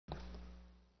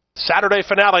Saturday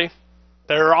finale.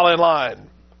 They're all in line.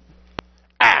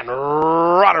 And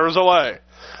runners away.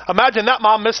 Imagine that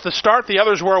mom missed the start. The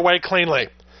others were away cleanly.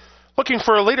 Looking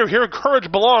for a leader here, Courage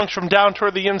Belongs from down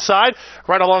toward the inside.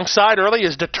 Right alongside early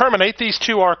is Determinate. These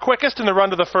two are quickest in the run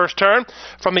to the first turn.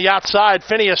 From the outside,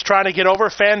 Phineas trying to get over.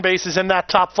 Fan base is in that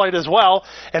top flight as well.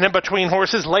 And in between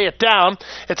horses, Lay It Down.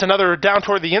 It's another down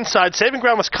toward the inside. Saving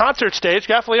ground was Concert Stage.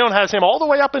 Gaffalione has him all the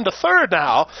way up into third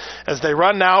now as they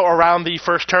run now around the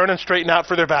first turn and straighten out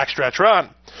for their backstretch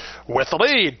run. With the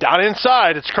lead, down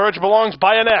inside, it's Courage Belongs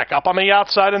by a neck. Up on the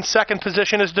outside in second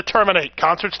position is Determinate.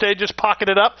 Concert Stage is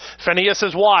pocketed up. Phineas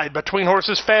is wide. Between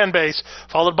horses, Fan Base.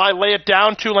 Followed by Lay It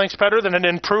Down, 2 lengths better than an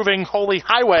improving Holy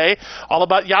Highway. All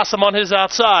about Yassam on his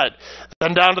outside.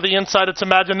 Then down to the inside, it's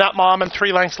Imagine That Mom, and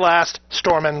 3 lengths last,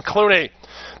 Storm and Clooney.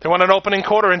 They won an opening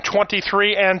quarter in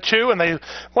 23 and 2, and they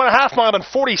won a half mile in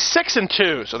 46 and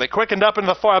 2. So they quickened up in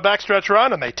the far backstretch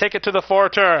run, and they take it to the far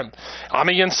turn. On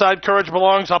the inside, Courage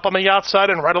Belongs. Up on the outside,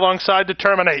 and right alongside,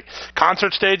 Determinate.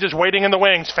 Concert Stage is waiting in the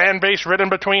wings. Fan Base ridden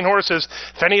between horses.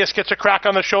 Phineas gets a crack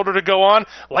on the shoulder to go on.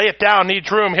 Lay It Down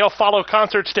needs room. He'll follow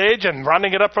Concert Stage, and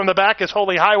running it up from the back is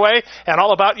Holy Highway, and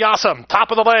All About Yassam. Top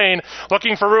of the lane,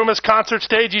 looking for room is Concert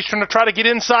Stage. He's trying to try to get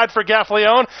inside for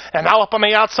Gaffalione, and now up on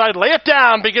the outside, Lay It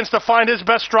Down begins to find his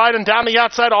best stride, and down the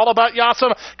outside, All About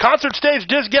Yassam. Concert Stage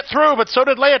did get through, but so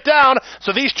did Lay It Down,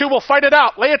 so these two will fight it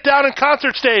out. Lay It Down and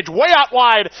Concert Stage way out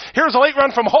wide. Here's a late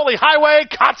run from Holy Highway.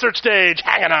 Concert Stage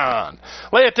hanging on.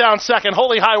 Lay It Down second,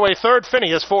 Holy Highway third,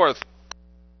 Phineas fourth.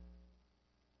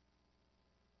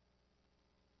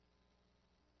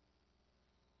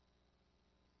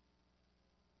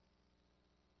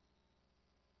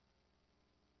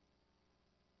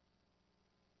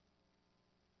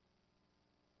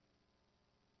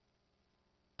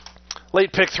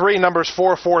 Late pick 3, numbers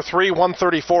 443,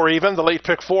 134 even. The late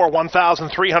pick 4,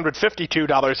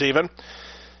 $1,352 even.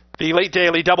 The late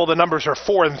daily double, the numbers are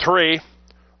 4 and 3,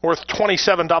 worth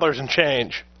 $27 and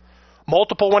change.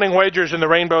 Multiple winning wagers in the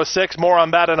Rainbow Six. More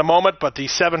on that in a moment, but the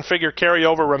 7-figure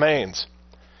carryover remains.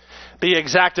 The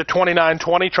exacta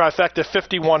 29.20, trifecta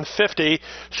 51.50,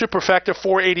 superfecta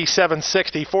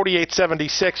 487.60,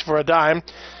 48.76 for a dime.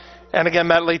 And again,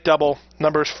 that late double,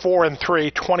 numbers 4 and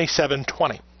 3,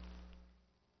 27.20.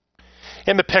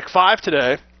 In the pick 5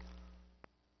 today,